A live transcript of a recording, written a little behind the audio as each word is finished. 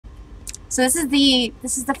So this is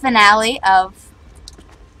the finale of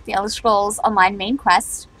the Elder Scrolls Online main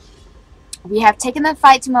quest. We have taken the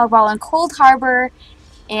fight to Mobile in Cold Harbor,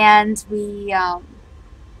 and we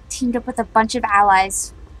teamed up with a bunch of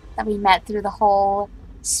allies that we met through the whole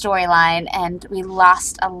storyline, and we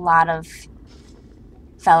lost a lot of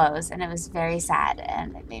fellows, and it was very sad,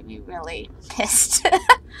 and it made me really pissed.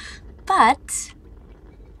 but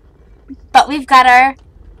we've got our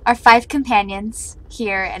 5 companions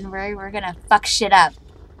here, and we're gonna fuck shit up.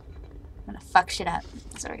 We're gonna fuck shit up.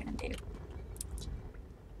 That's what we're gonna do.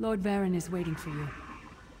 Lord Varen is waiting for you.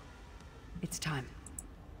 It's time.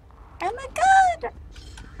 Oh my god!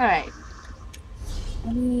 Alright.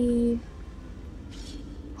 Let me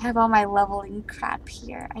have all my leveling crap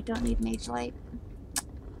here. I don't need Mage Light.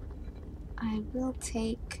 I will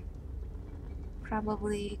take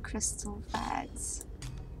probably Crystal Fags.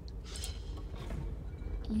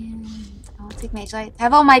 And I'll take Mage Light. I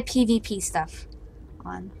have all my PvP stuff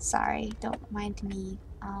on. Sorry, don't mind me.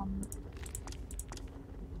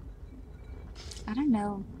 I don't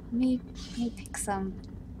know. Let me pick some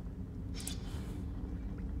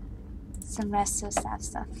resto staff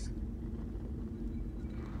stuff.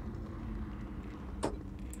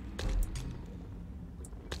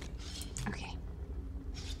 Okay.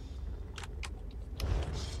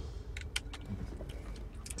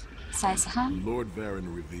 Saisahan? Lord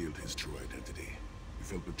Varen revealed his true identity. He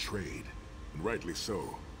felt betrayed, and rightly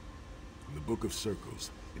so. In the Book of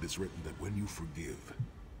Circles, it is written that when you forgive,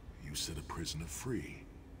 you set a prisoner free,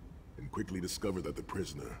 and quickly discover that the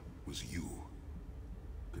prisoner was you.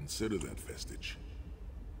 Consider that vestige.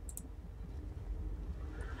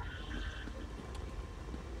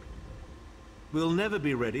 We'll never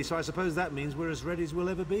be ready, so I suppose that means we're as ready as we'll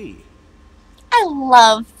ever be. I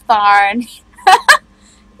love Tharn.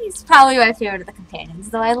 He's probably my favorite of the companions,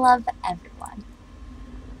 though I love everyone.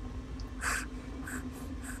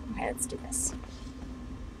 Okay, let's do this.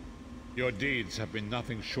 Your deeds have been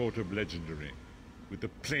nothing short of legendary. With the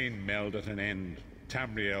plane meld at an end,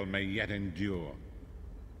 Tamriel may yet endure.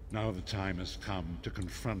 Now the time has come to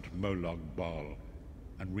confront Molag Bal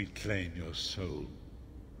and reclaim your soul.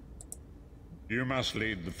 You must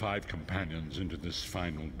lead the 5 companions into this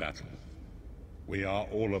final battle. We are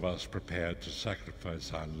all of us prepared to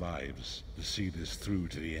sacrifice our lives to see this through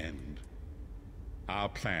to the end. Our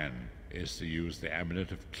plan is to use the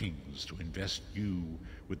Amulet of Kings to invest you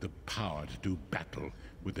with the power to do battle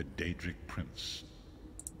with the Daedric Prince.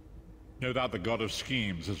 No doubt the God of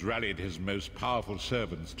Schemes has rallied his most powerful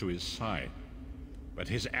servants to his side, but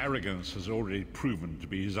his arrogance has already proven to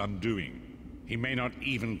be his undoing. He may not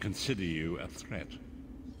even consider you a threat.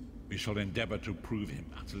 We shall endeavor to prove him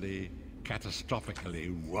utterly,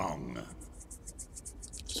 catastrophically wrong.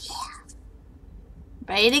 Yeah.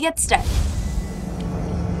 Ready to get started.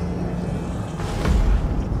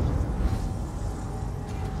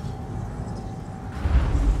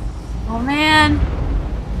 Oh man!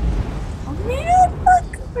 Oh man!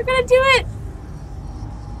 Look! We're gonna do it!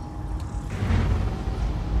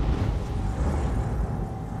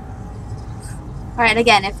 Alright,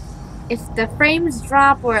 again, if the frames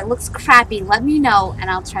drop or it looks crappy, let me know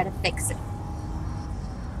and I'll try to fix it.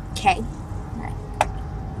 Okay? Alright.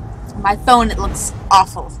 On my phone it looks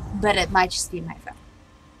awful, but it might just be my phone.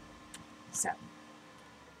 So.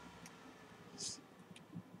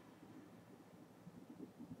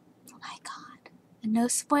 Oh my god. And no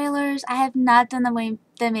spoilers, I have not done the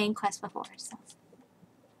main quest before, so.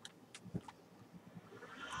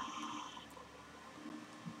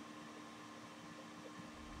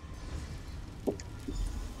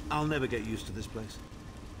 I'll never get used to this place.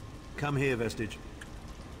 Come here, Vestige.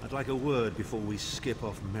 I'd like a word before we skip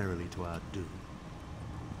off merrily to our doom.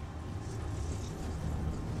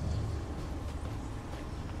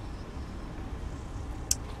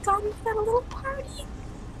 God, we've got a little party.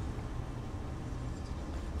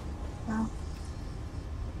 Well,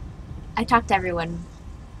 I talked to everyone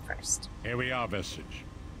first. Here we are, Vestige,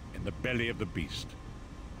 in the belly of the beast,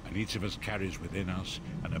 and each of us carries within us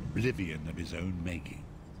an oblivion of his own making.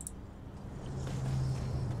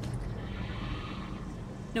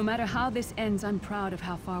 No matter how this ends, I'm proud of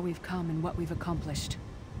how far we've come and what we've accomplished.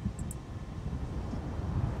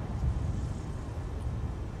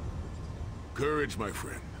 Courage, my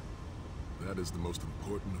friend. That is the most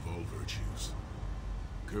important of all virtues.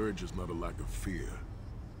 Courage is not a lack of fear.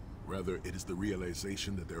 Rather, it is the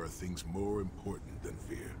realization that there are things more important than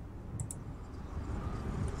fear.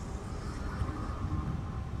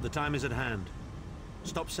 The time is at hand.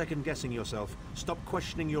 Stop second-guessing yourself. Stop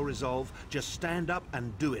questioning your resolve. Just stand up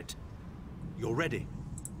and do it. You're ready.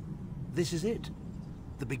 This is it.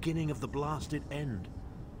 The beginning of the blasted end.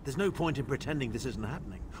 There's no point in pretending this isn't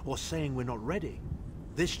happening, or saying we're not ready.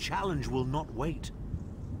 This challenge will not wait.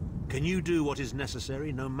 Can you do what is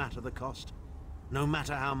necessary, no matter the cost? No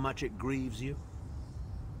matter how much it grieves you?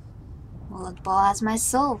 Molag Bal has my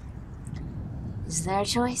soul. Is there a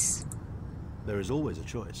choice? There is always a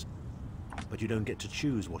choice. But you don't get to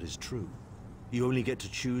choose what is true. You only get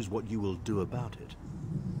to choose what you will do about it.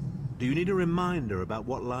 Do you need a reminder about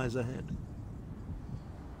what lies ahead?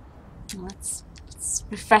 Let's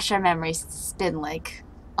refresh our memories. It's been like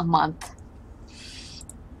a month.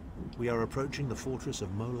 We are approaching the fortress of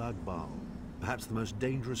Molag Bal, perhaps the most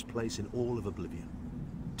dangerous place in all of Oblivion.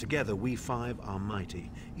 Together, we five are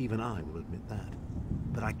mighty. Even I will admit that.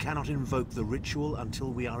 But I cannot invoke the ritual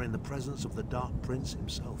until we are in the presence of the Dark Prince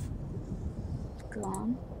himself. Go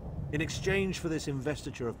on. In exchange for this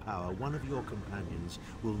investiture of power, one of your companions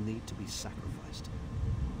will need to be sacrificed.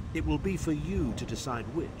 It will be for you to decide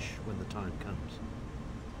which when the time comes.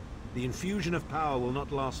 The infusion of power will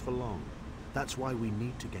not last for long. That's why we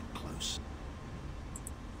need to get close.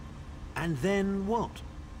 And then what?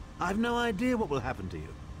 I've no idea what will happen to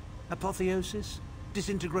you. Apotheosis?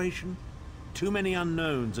 Disintegration? Too many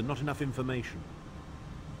unknowns and not enough information.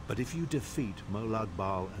 But if you defeat Molag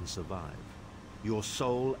Bal and survive, your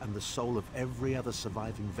soul and the soul of every other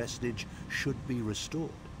surviving vestige should be restored.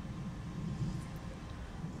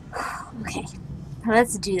 Okay,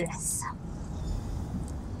 let's do this.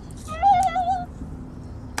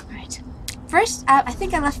 Alright. First, I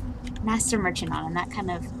think I left Master Merchant on, and that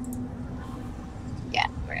kind of... Yeah,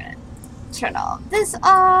 we're gonna turn all of this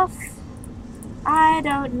off. I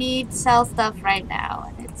don't need sell stuff right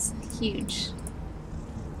now, and it's huge.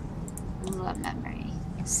 Love memory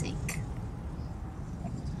sake.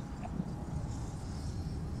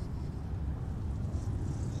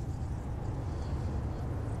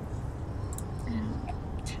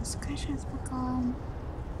 Transgressions become...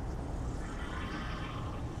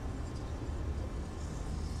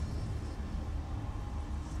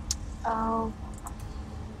 Oh.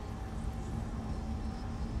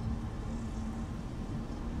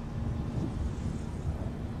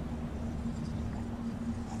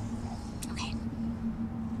 Okay.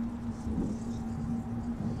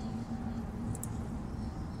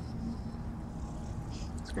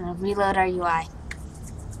 Just gonna reload our UI.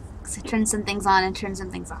 So turn some things on and turn some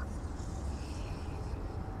things off.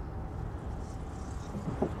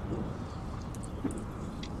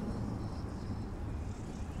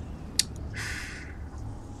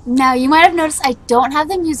 Now, you might have noticed I don't have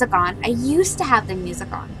the music on. I used to have the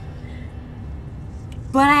music on.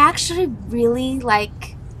 But I actually really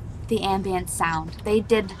like the ambient sound. They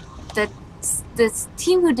did, this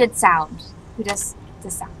team who did sound, who does the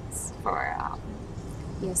sounds for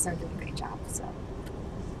ESO did a great job, so.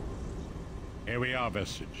 Here we are,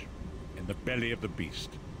 Vestige, in the belly of the beast,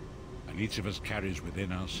 and each of us carries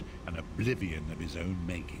within us an oblivion of his own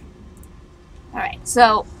making. Alright,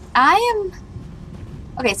 so I am...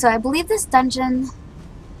 Okay, so I believe this dungeon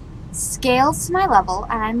scales to my level,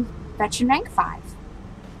 and I'm veteran rank 5.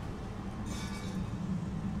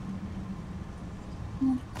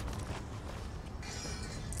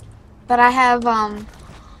 But I have, I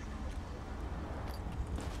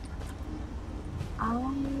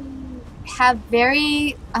have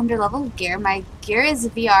very underleveled gear. My gear is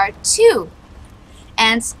VR 2.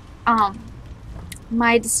 And,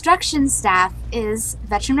 my destruction staff is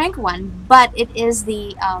veteran rank 1, but it is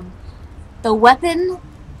the weapon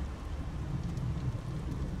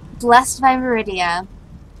blessed by Meridia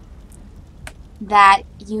that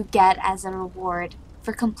you get as a reward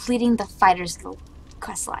for completing the Fighter's Guild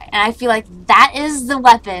questline. And I feel like that is the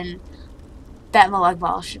weapon that Molag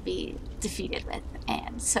Bal should be defeated with.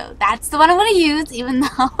 And so that's the one I'm going to use, even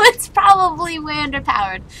though it's probably way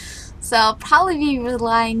underpowered. So I'll probably be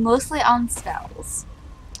relying mostly on spells.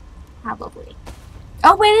 Probably.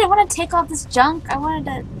 Oh wait, I didn't want to take off this junk. I wanted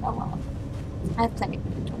to... Oh well. I have plenty of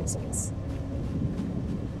inventory space.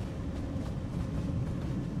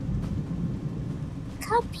 Look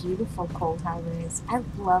how beautiful Cold Harbor is. I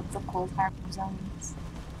love the Cold Harbor zones.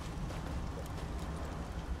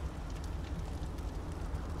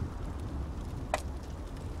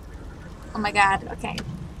 Oh my god, okay.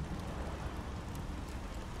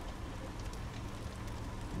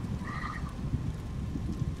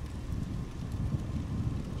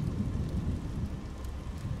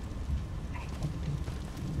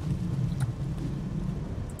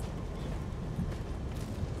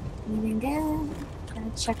 Moving good.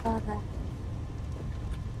 Gotta check all the...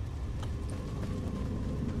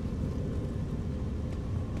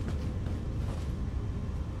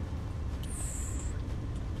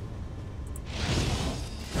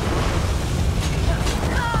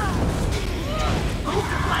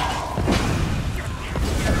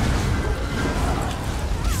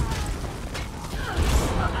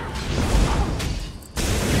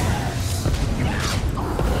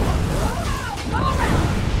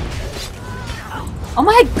 Oh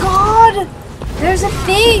my god! There's a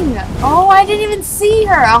thing! Oh, I didn't even see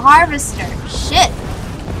her! A harvester. Shit.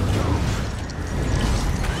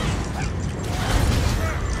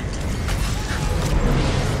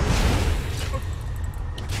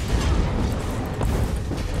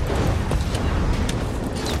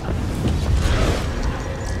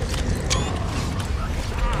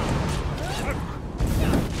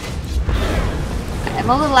 I'm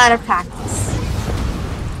a little out of practice.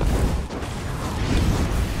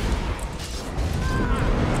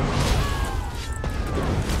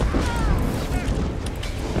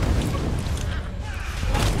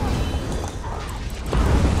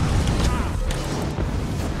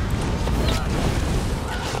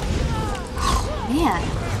 Man.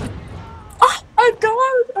 Oh, I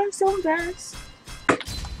died! I'm so embarrassed.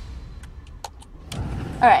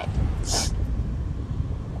 Alright.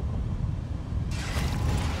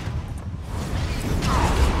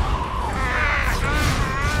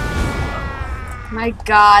 My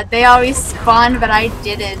god, they always spawned, but I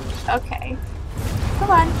didn't. Okay.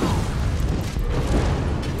 Come on.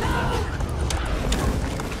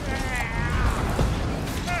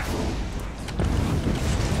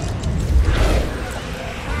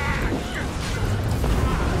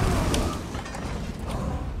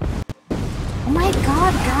 Oh my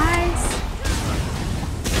god, guys.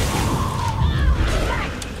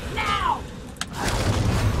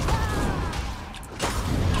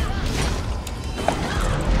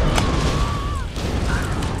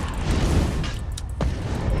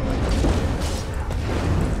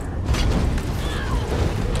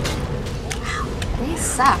 They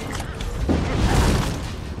suck.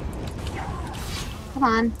 Come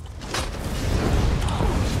on.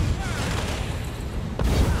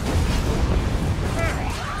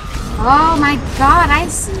 Oh my god, I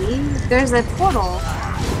see. There's a portal.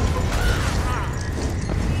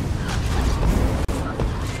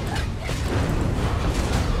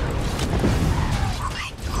 Oh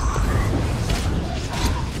my god.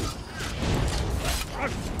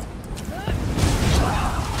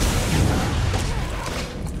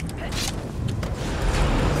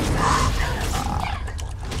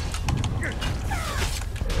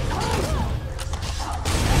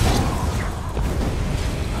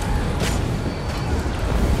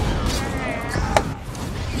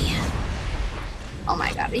 Oh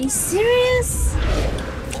my god, are you serious?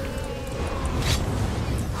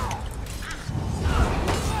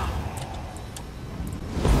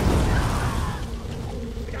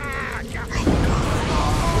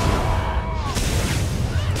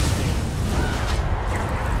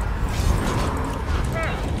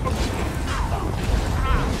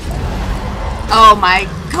 Oh my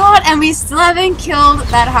god, and we still haven't killed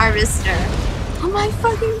that harvester. Oh my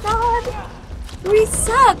fucking god. We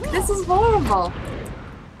suck. This is horrible.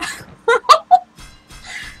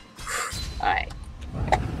 Alright.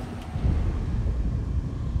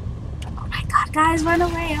 Oh my god, guys, run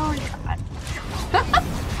away. Oh my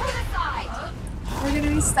god. We're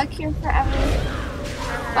gonna be stuck here forever.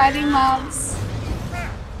 Fighting mobs.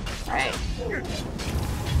 Alright.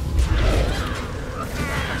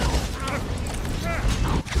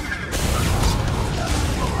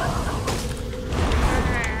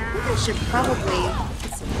 I should probably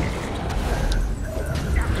get some here.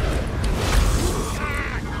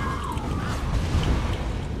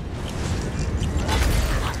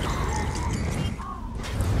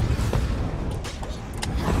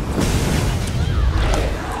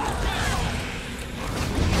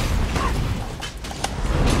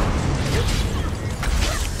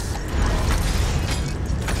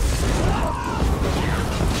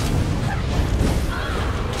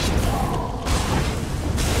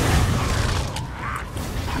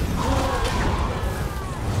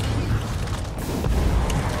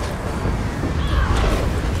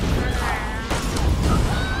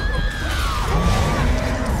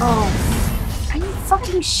 Oh, are you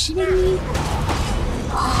fucking shitting me?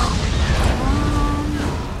 Oh,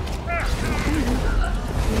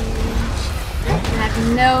 I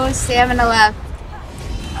have no stamina left.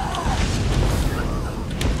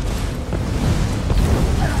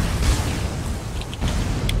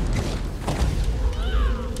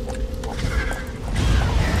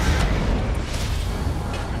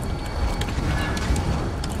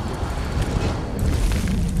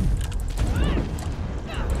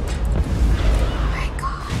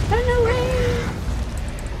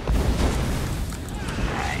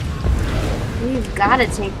 We've got to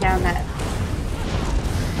take down that.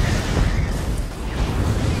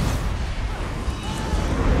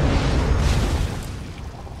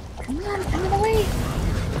 Come on, out of the way.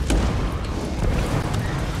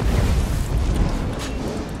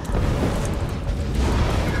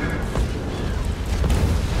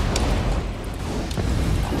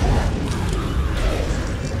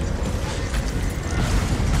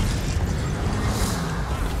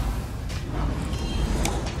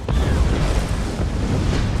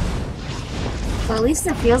 So at least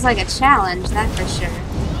it feels like a challenge, that for sure.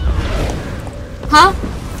 Huh?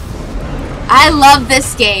 I love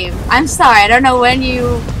this game. I'm sorry, I don't know when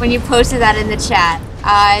you posted that in the chat.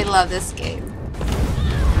 I love this game.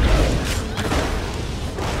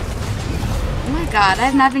 Oh my god,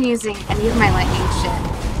 I've not been using any of my lightning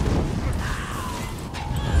shit.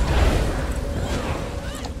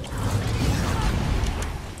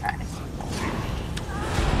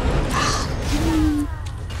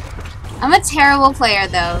 I'm a terrible player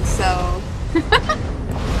though, so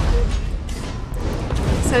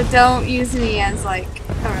so don't use me as like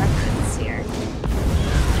a reference here.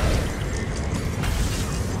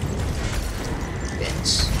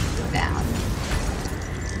 Bitch, down.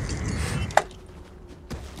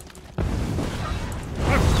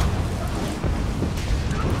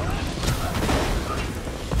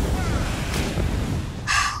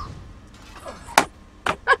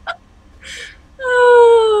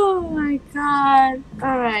 Oh my god.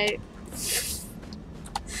 Alright.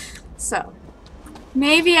 So,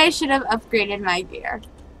 maybe I should have upgraded my gear.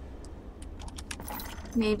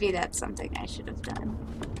 Maybe that's something I should have done.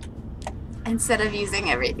 Instead of using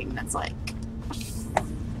everything that's like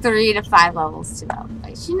 3 to 5 levels too low.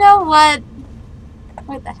 But you know what?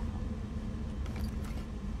 What the hell?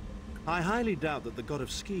 I highly doubt that the god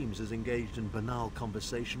of schemes is engaged in banal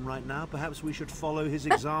conversation right now. Perhaps we should follow his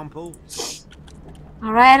example.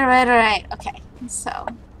 Alright. Okay, so.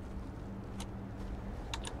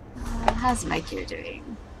 How's my gear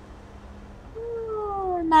doing?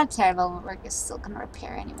 Ooh, not terrible, but we're just still gonna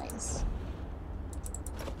repair anyways.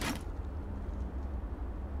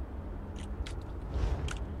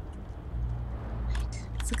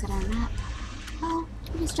 Let's look at our map. Oh,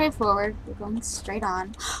 pretty straightforward. We're going straight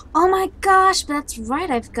on. Oh my gosh, but that's right,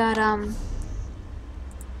 I've got,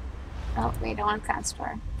 Oh, wait, I want a crown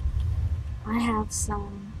store. I have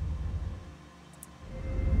some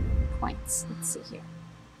points. Let's see here.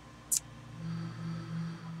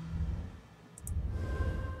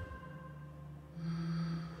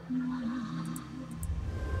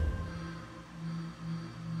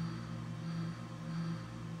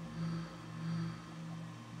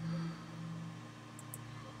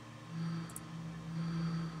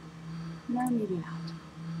 No, maybe not.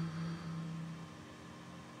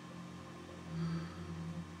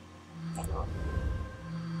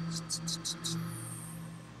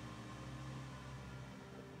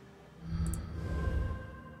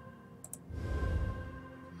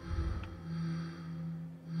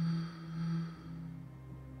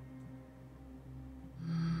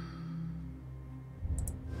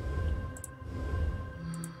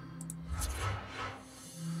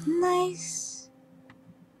 Nice.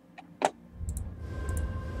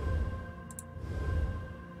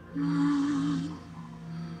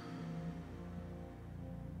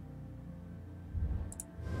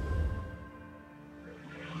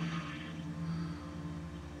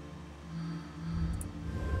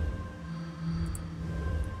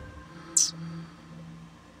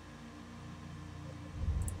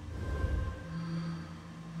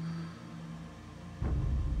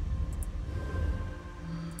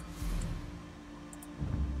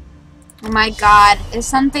 Oh my god, is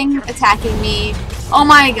something attacking me? Oh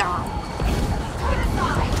my god.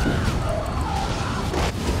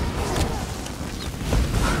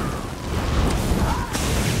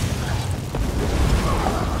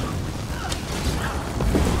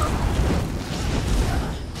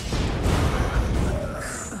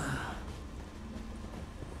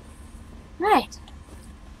 Right.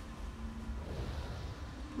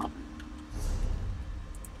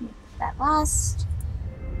 That lost.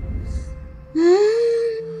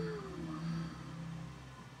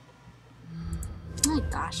 Oh my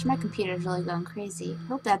gosh, my computer's really going crazy.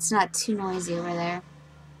 Hope that's not too noisy over there.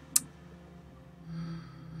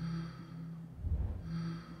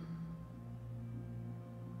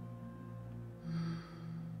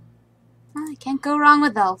 Well, I can't go wrong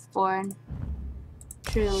with Elfborn.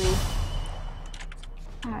 Truly.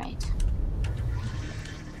 Alright.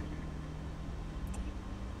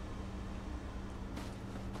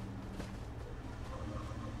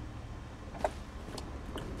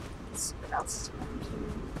 Let's see what else is around here.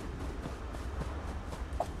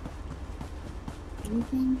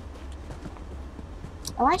 Anything?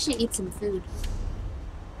 Oh, I should eat some food.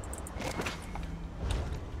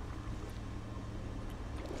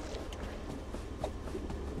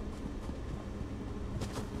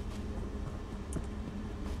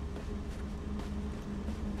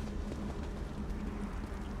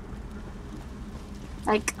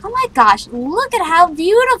 Like, oh my gosh, look at how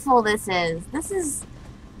beautiful this is. This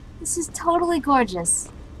is totally gorgeous.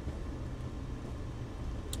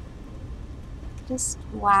 Just,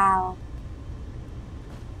 wow.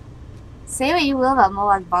 Say what you will about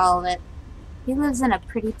Molag Bal, but he lives in a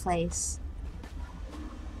pretty place.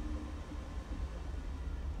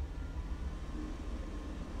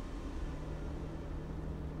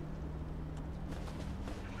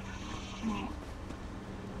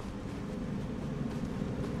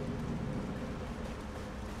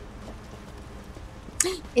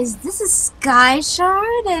 Is this a sky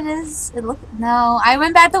shard? It is. It look. No, I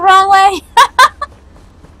went back the wrong way.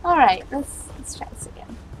 All right, let's try this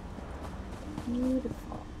again.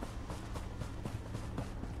 Beautiful.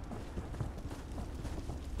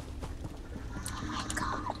 Oh my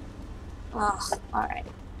god. Ugh. All right.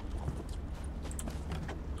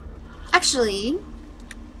 Actually.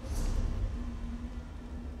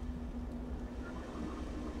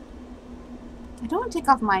 I don't want to take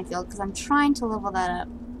off Minefield because I'm trying to level that up.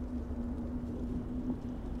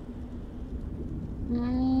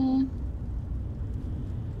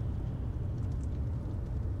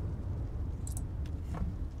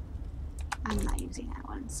 I'm not using that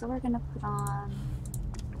one, so we're gonna put on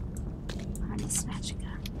Harness Magica.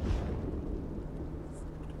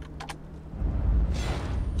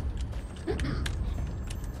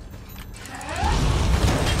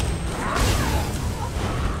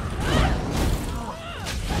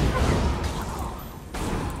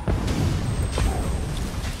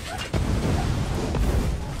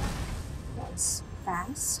 That's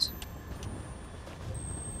fast.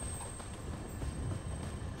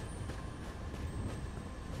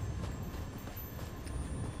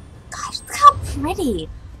 Gosh, look how pretty!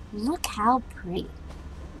 Look how pretty.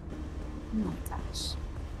 Oh my gosh.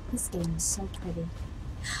 This game is so pretty.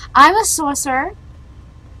 I'm a sorcerer,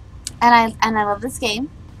 and I love this game.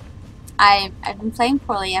 I've been playing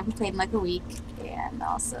poorly. I haven't played in like a week, and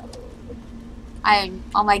also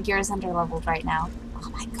all my gear is under leveled right now. Oh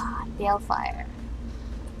my god, Balefire.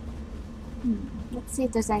 Let's see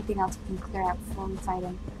if there's anything else we can clear out before we fight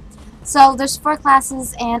him. So there's 4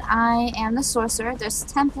 classes, and I am the sorcerer. There's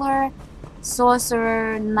Templar,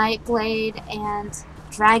 Sorcerer, Nightblade, and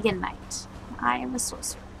Dragon Knight. I am a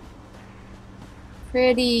sorcerer.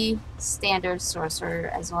 Pretty standard sorcerer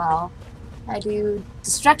as well. I do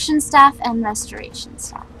Destruction Staff and Restoration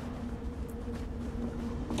Staff.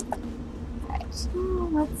 Alright, so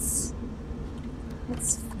let's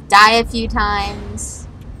die a few times.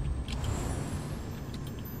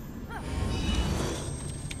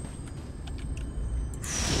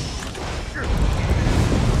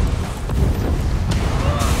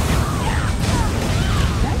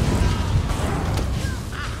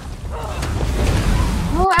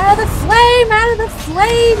 Oh, out of the flame! Out of the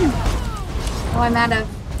flame! Oh, I'm out of...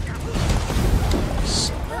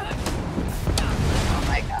 Shit. Oh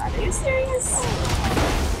my god, are you serious?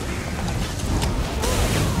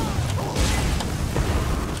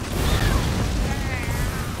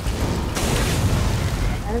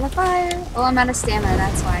 Out of the fire! Oh, I'm out of stamina,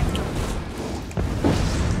 that's why.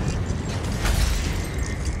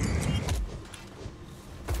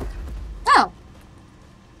 Oh!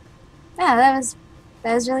 Yeah, that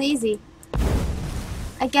was really easy.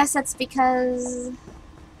 I guess that's because...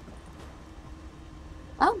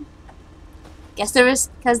 Oh. Guess there was...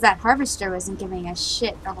 because that harvester wasn't giving a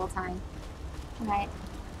shit the whole time. Right.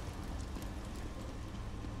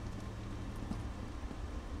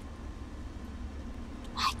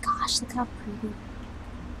 My gosh, look how pretty.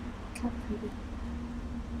 Look how pretty.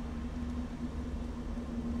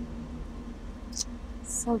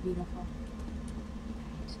 So beautiful.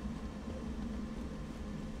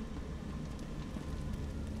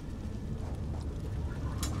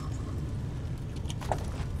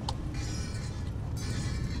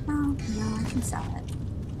 Oh, no, I can sell it.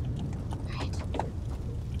 Alright.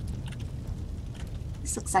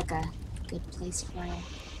 This looks like a good place for it.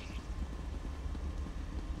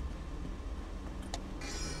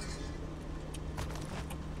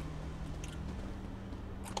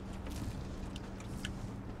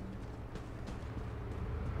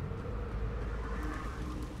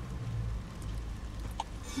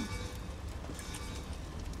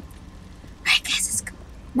 Alright, guys, let's go.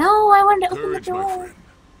 No, I wanted to open the Courage, my door. friend.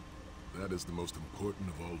 That is the most important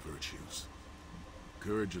of all virtues.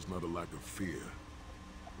 Courage is not a lack of fear.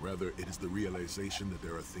 Rather, it is the realization that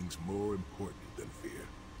there are things more important than fear.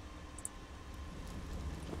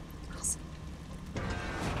 Awesome.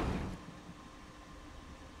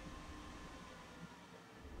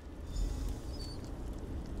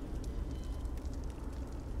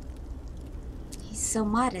 He's so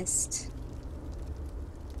modest.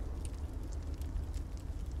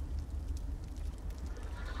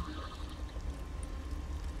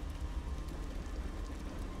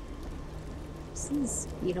 This is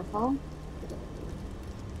beautiful.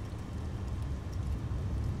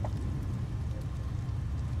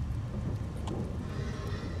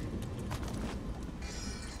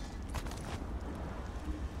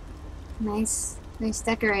 Nice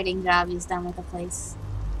decorating job he's done with the place.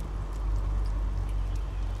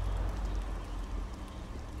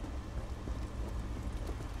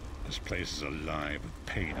 This place is alive with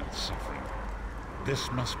pain and suffering.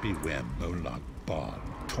 This must be where Molag Bal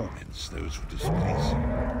torments those who displace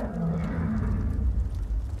him.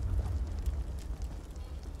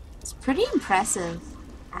 It's pretty impressive,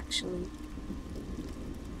 actually.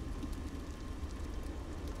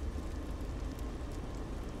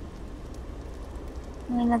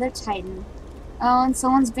 And another Titan. Oh, and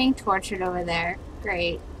someone's being tortured over there.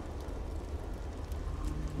 Great.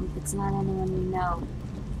 Hope it's not anyone we know.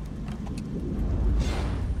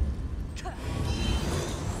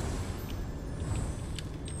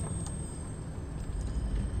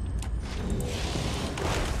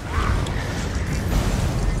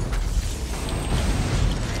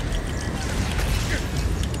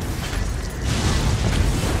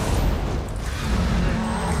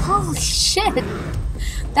 Holy shit!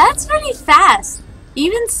 That's pretty fast!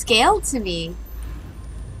 Even scaled to me.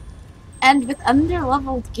 And with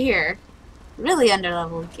underleveled gear. Really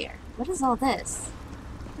underleveled gear. What is all this?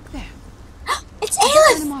 Look there. It's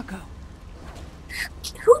Aleph! Marco.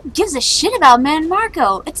 Who gives a shit about Man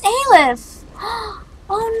Marco? It's Aleph!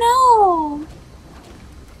 Oh no!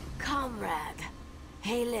 Comrade,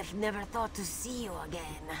 Aleph never thought to see you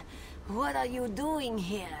again. What are you doing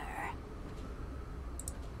here?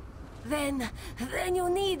 Then you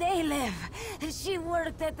need Aleph. She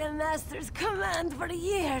worked at the Master's command for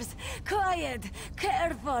years. Quiet,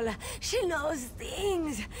 careful. She knows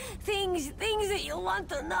things that you want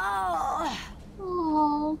to know.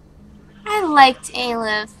 Oh, I liked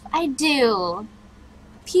Aleph. I do.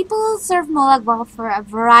 People serve Molag Bal for a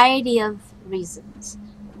variety of reasons.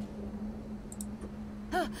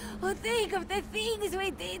 Think of the things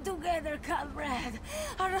we did together, comrade.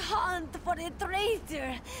 Our hunt for the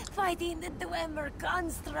traitor, fighting the Dwemer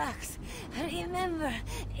constructs. Remember,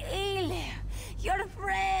 Aleph, your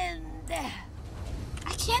friend.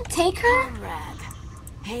 I can't take her? Comrade,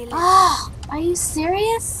 Aleph. Oh, are you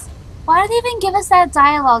serious? Why do they even give us that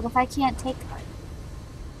dialogue if I can't take her?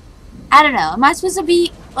 I don't know. Am I supposed to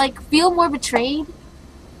be, like, feel more betrayed?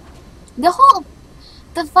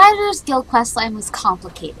 The Fighters Guild questline was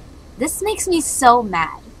complicated. This makes me so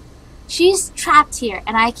mad. She's trapped here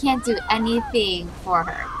and I can't do anything for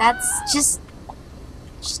her. That's just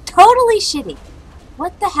totally shitty.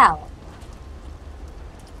 What the hell?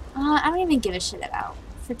 I don't even give a shit about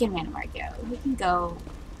freaking Man Marco. We can go...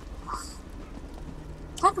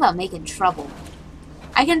 Talk about making trouble.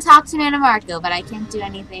 I can talk to Man Marco, but I can't do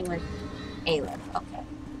anything with Aleph. Okay.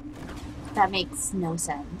 That makes no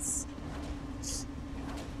sense.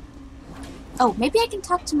 Oh, maybe I can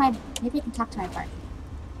talk to my party.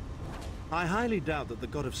 I highly doubt that the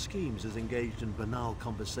God of Schemes is engaged in banal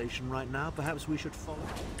conversation right now. Perhaps we should follow.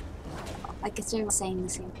 I guess they're saying the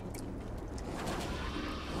same thing.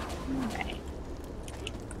 Alright.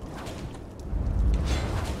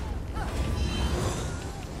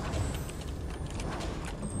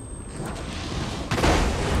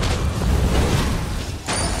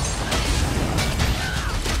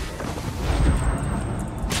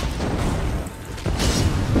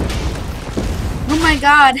 Oh my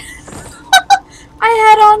god. I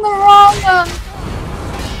had on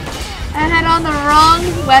the wrong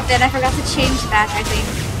weapon. I forgot to change that, I think.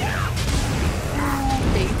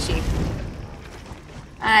 Big cheap.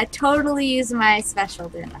 I totally used my special,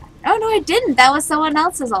 didn't I? Oh no, I didn't. That was someone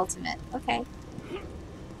else's ultimate. Okay.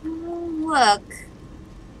 Oh, look.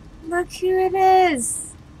 Look who it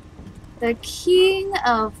is. The King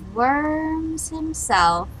of Worms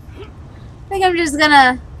himself. I think I'm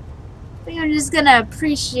just gonna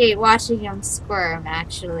appreciate watching him squirm,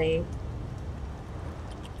 actually.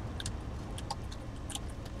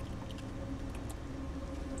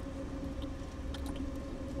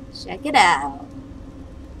 Check it out.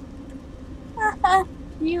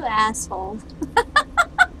 You asshole.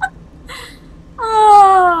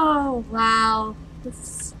 Oh, wow.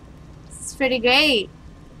 This is pretty great.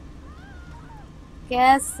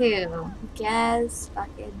 Guess who? Guess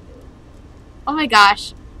fucking who? Oh my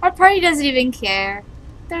gosh. Our party doesn't even care.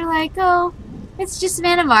 They're like, oh, it's just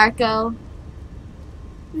Man Marco.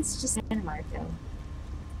 It's just Man Marco.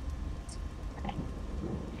 Okay.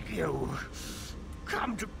 You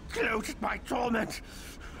come to gloat at my torment,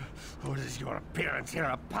 or is your appearance here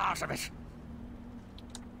a part of it?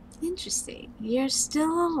 Interesting. You're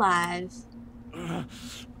still alive.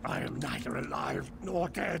 I am neither alive nor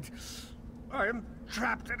dead. I am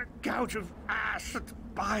trapped in a gouge of ash and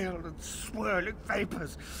bile and swirling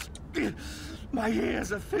vapors. My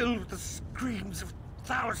ears are filled with the screams of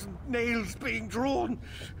 1,000 nails being drawn.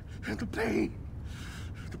 And the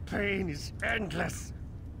pain is endless.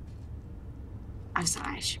 I'm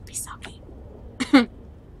sorry, I should be sobbing.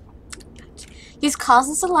 He's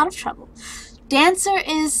caused us a lot of trouble. Dancer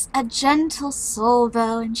is a gentle soul,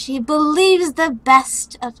 though, and she believes the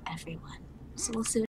best of everyone. So we'll see what